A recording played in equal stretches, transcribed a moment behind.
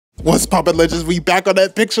What's poppin', legends? We back on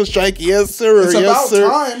that pixel strike. Yes, sir. It's yes, about sir.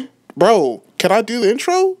 time. Bro, can I do the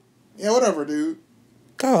intro? Yeah, whatever, dude.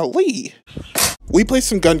 Golly. We played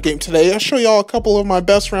some gun game today. I'll show y'all a couple of my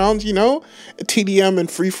best rounds, you know? TDM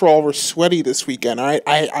and free-for-all were sweaty this weekend, all right?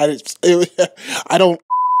 I don't...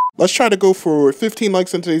 Let's try to go for 15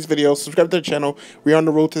 likes in today's video. Subscribe to the channel. We're on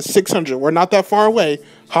the road to 600. We're not that far away.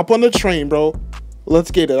 Hop on the train, bro.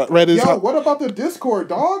 Let's get it. Red is Yo, what about the Discord,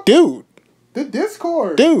 dog? Dude. The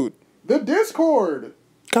Discord. Dude. The Discord.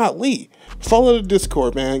 Golly. Follow the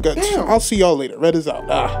Discord, man. Damn. I'll see y'all later. Red is out.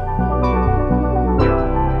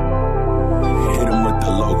 Hit him with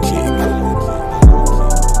the low kick.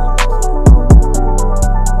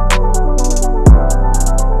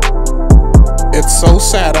 It's so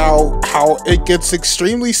sad how it gets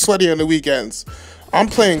extremely sweaty on the weekends. I'm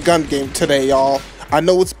playing gun game today, y'all. I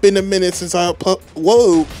know it's been a minute since I put.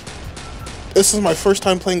 Whoa. This is my first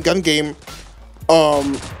time playing gun game. Oh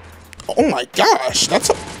my gosh, that's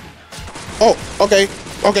a... Oh, okay,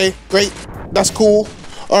 great, that's cool.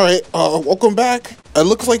 All right, welcome back. It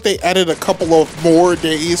looks like they added a couple of more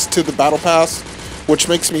days to the battle pass, which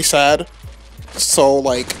makes me sad. So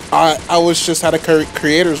like, I was just at a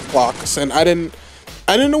creator's block, and I didn't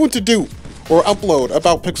know what to do or upload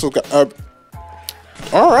about Pixel.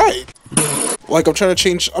 All right, like I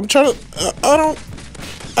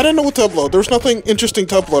didn't know what to upload. There's nothing interesting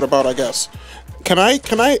to upload about, I guess. Can I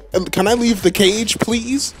leave the cage,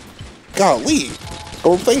 please? Golly.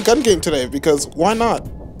 We're playing gun game today because why not?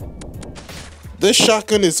 This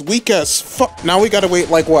shotgun is weak as fuck. Now we gotta wait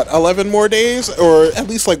like what, 11 more days? Or at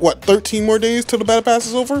least like what, 13 more days till the battle pass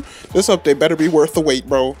is over? This update better be worth the wait,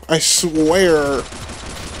 bro. I swear.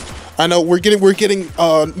 I know we're getting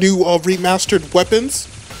new remastered weapons.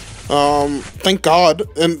 Thank God.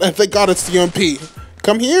 And thank God it's the UMP.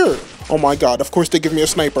 Come here. Oh my God, of course they give me a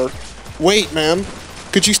sniper. Wait, man.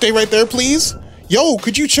 Could you stay right there, please? Yo,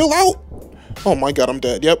 could you chill out? Oh my God, I'm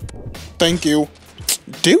dead. Yep. Thank you.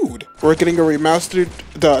 Dude, we're getting a remastered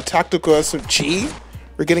tactical SMG.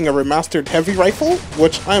 We're getting a remastered heavy rifle,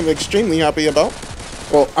 which I'm extremely happy about.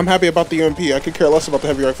 Well, I'm happy about the UMP. I could care less about the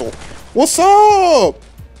heavy rifle. What's up?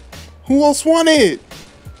 Who else want it?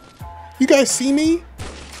 You guys see me?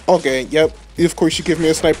 Okay, yep. Of course you give me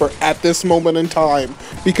a sniper at this moment in time.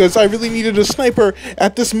 Because I really needed a sniper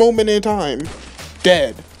at this moment in time.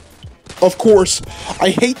 Dead. Of course, I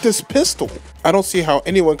hate this pistol. I don't see how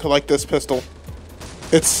anyone could like this pistol.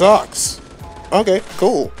 It sucks. Okay,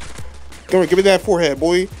 cool. Come on, give me that forehead,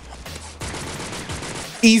 boy.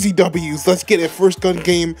 Easy W's. Let's get it. First gun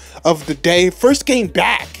game of the day. First game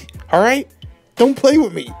back. Alright? Don't play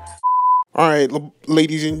with me. Alright,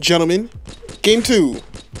 ladies and gentlemen. Game 2.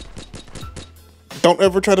 Don't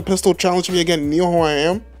ever try to pistol challenge me again. You know who I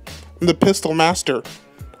am? I'm the pistol master.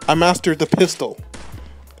 I mastered the pistol.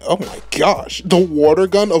 Oh my gosh. The water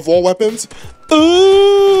gun of all weapons?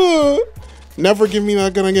 Never give me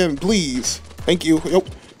that gun again, please. Thank you. Yo,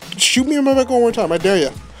 shoot me in my back one more time. I dare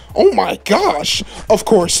you. Oh my gosh. Of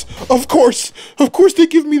course they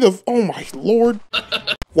give me the... Oh my lord.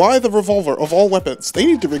 Why the revolver of all weapons? They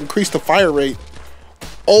need to increase the fire rate.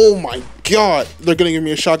 Oh my God. They're gonna give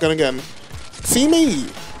me a shotgun again. See me.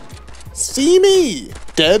 See me.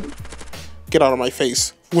 Dead. Get out of my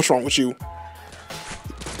face. What's wrong with you?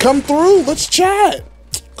 Come through. Let's chat.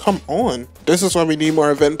 Come on. This is why we need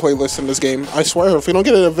more event playlists in this game. I swear, if we don't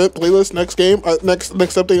get an event playlist next game, next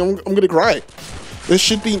update, I'm gonna cry. There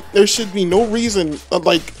should be no reason,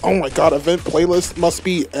 like, oh my God, event playlist must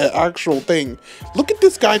be an actual thing. Look at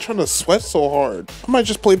this guy trying to sweat so hard. I might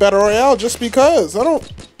just play Battle Royale just because. I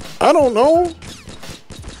don't know.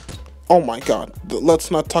 Oh my God,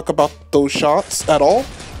 let's not talk about those shots at all.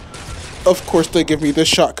 Of course they give me this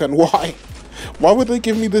shotgun. Why? Why would they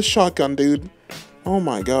give me this shotgun, dude? Oh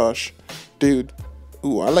my gosh. Dude.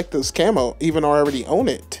 Ooh, I like this camo, even though I already own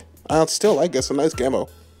it. Still, I guess, a nice camo.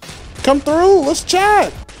 Come through, let's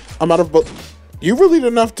chat. I'm out of... You really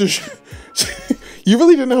didn't have to... You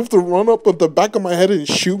really didn't have to run up at the back of my head and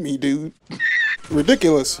shoot me, dude.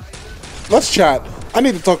 Ridiculous. Let's chat. I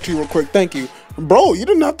need to talk to you real quick, thank you. Bro, you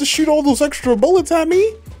didn't have to shoot all those extra bullets at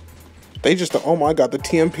me. They just... Oh my God, the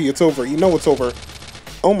TMP, it's over. You know it's over.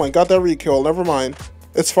 Oh my God, that rekill. Never mind.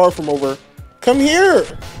 It's far from over. Come here.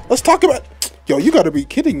 Let's talk about... Yo, you gotta be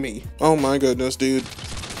kidding me. Oh my goodness, dude.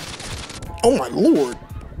 Oh my lord.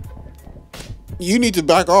 You need to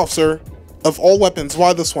back off, sir. Of all weapons,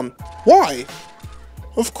 why this one? Why?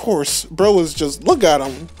 Of course, bro is just... Look at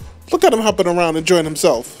him. Look at him hopping around enjoying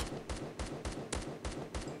himself.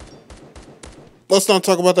 Let's not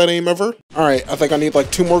talk about that aim ever. Alright, I think I need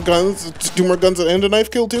like 2 more guns. 2 more guns and a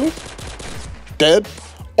knife kill too. Dead.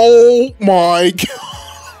 Oh my God.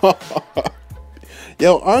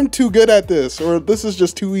 Yo, I'm too good at this, or this is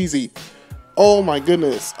just too easy. Oh my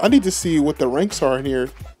goodness. I need to see what the ranks are in here.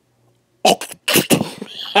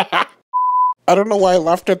 I don't know why I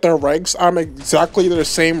laughed at their ranks. I'm exactly the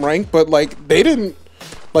same rank, but like they didn't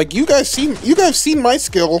like you guys seen my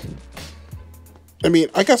skill. I mean,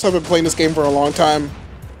 I guess I've been playing this game for a long time.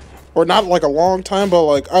 Or not like a long time, but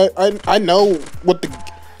like I know what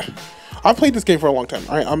the I've played this game for a long time.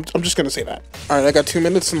 Alright, I'm just gonna say that. Alright, I got 2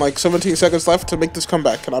 minutes and like 17 seconds left to make this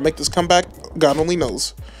comeback. Can I make this comeback? God only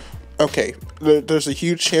knows. Okay, there's a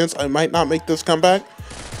huge chance I might not make this comeback,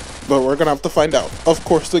 but we're gonna have to find out. Of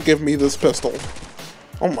course, they give me this pistol.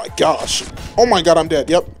 Oh my gosh. Oh my god, I'm dead.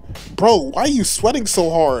 Yep. Bro, why are you sweating so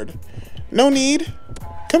hard? No need.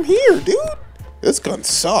 Come here, dude. This gun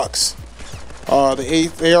sucks.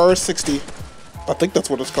 The AR-60. I think that's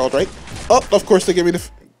what it's called, right? Oh, of course they give me the...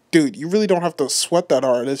 Dude, you really don't have to sweat that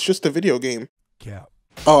hard. It's just a video game. Cap.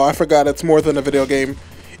 Oh, I forgot. It's more than a video game.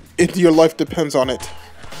 Your life depends on it.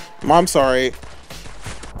 I'm sorry.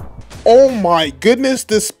 Oh my goodness,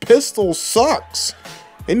 this pistol sucks.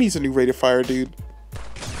 It needs a new rate of fire, dude.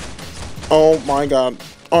 Oh my god.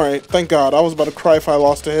 Alright, thank god. I was about to cry if I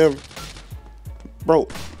lost to him. Bro,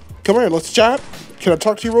 come here, let's chat. Can I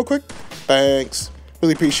talk to you real quick? Thanks.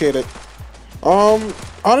 Really appreciate it.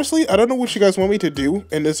 Honestly, I don't know what you guys want me to do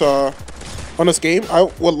in this, on this game. I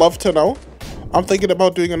would love to know. I'm thinking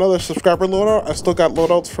about doing another subscriber loadout. I still got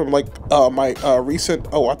loadouts from, like, my, recent...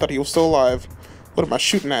 Oh, I thought he was still alive. What am I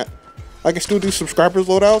shooting at? I can still do subscribers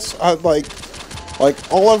loadouts. Like,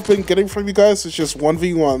 all I've been getting from you guys is just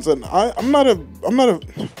 1v1s. And I'm not a...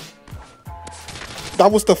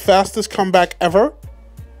 That was the fastest comeback ever.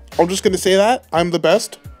 I'm just gonna say that. I'm the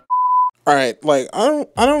best. Alright, like, I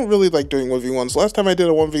don't really like doing 1v1s. Last time I did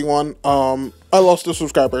a 1v1, I lost a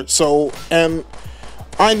subscriber. So, and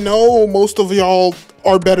I know most of y'all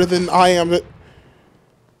are better than I am.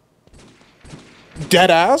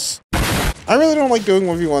 Dead ass? I really don't like doing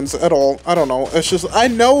 1v1s at all. I don't know. It's just, I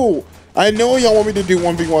know y'all want me to do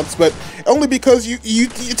 1v1s, but only because you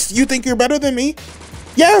think you're better than me.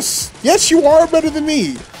 Yes, you are better than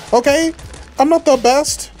me. Okay? I'm not the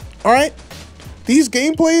best. Alright? These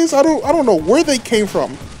gameplays, I don't know where they came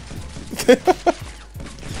from.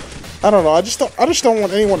 I don't know. I just don't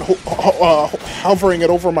want anyone hovering it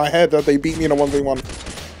over my head that they beat me in a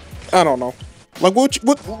 1v1. I don't know. Like what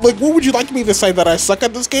would you like me to say, that I suck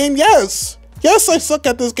at this game? Yes, I suck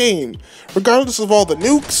at this game. Regardless of all the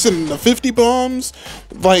nukes and the 50 bombs,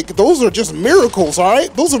 like those are just miracles. All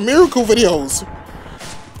right, those are miracle videos.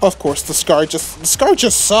 Of course, the scar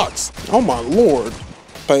just sucks. Oh my lord.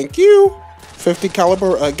 Thank you. 50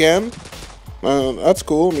 caliber again. That's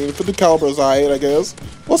cool. I mean, 50 caliber is alright, I guess.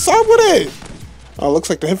 What's up with it?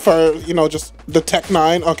 Looks like the hipfire, you know, just the Tech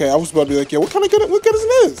 9. Okay, I was about to be like, yo, what good is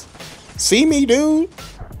this? See me, dude?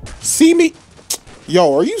 See me?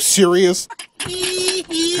 Yo, are you serious?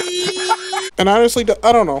 And honestly,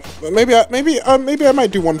 I don't know. Maybe I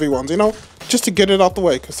might do 1v1s, you know? Just to get it out the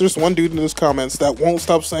way, because there's one dude in his comments that won't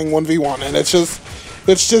stop saying 1v1, and it's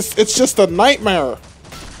just a nightmare.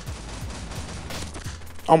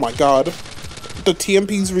 Oh my god. The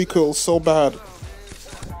TMP's recoil is so bad.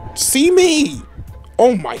 See me!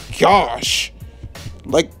 Oh my gosh.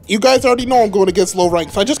 Like, you guys already know I'm going against low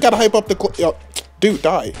ranks. I just gotta hype up the dude,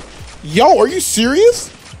 die. Yo, are you serious?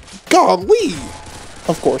 Golly.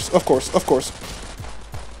 Of course.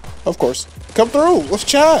 Come through. Let's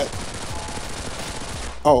chat.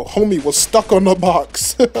 Oh, homie was stuck on the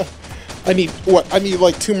box. I need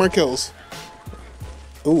like 2 more kills.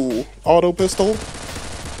 Ooh, auto pistol.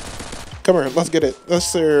 Come here, let's get it.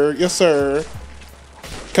 Yes, sir. Yes, sir.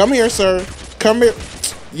 Come here, sir. Come here.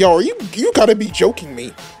 Yo, you gotta be joking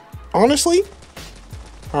me. Honestly?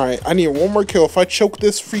 Alright, I need 1 more kill. If I choke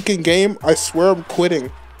this freaking game, I swear I'm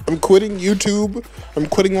quitting. I'm quitting YouTube. I'm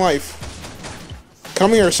quitting life.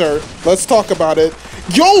 Come here, sir. Let's talk about it.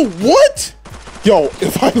 Yo, what? Yo,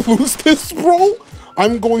 if I lose this, bro,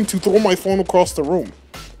 I'm going to throw my phone across the room.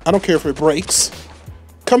 I don't care if it breaks.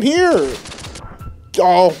 Come here.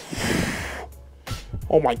 Oh.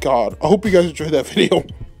 Oh my god. I hope you guys enjoyed that video.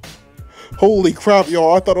 Holy crap,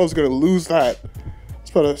 y'all. I thought I was going to lose that.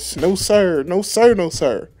 No sir. No sir. No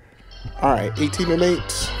sir. Alright, 18 and 8.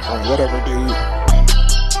 Alright, whatever, dude.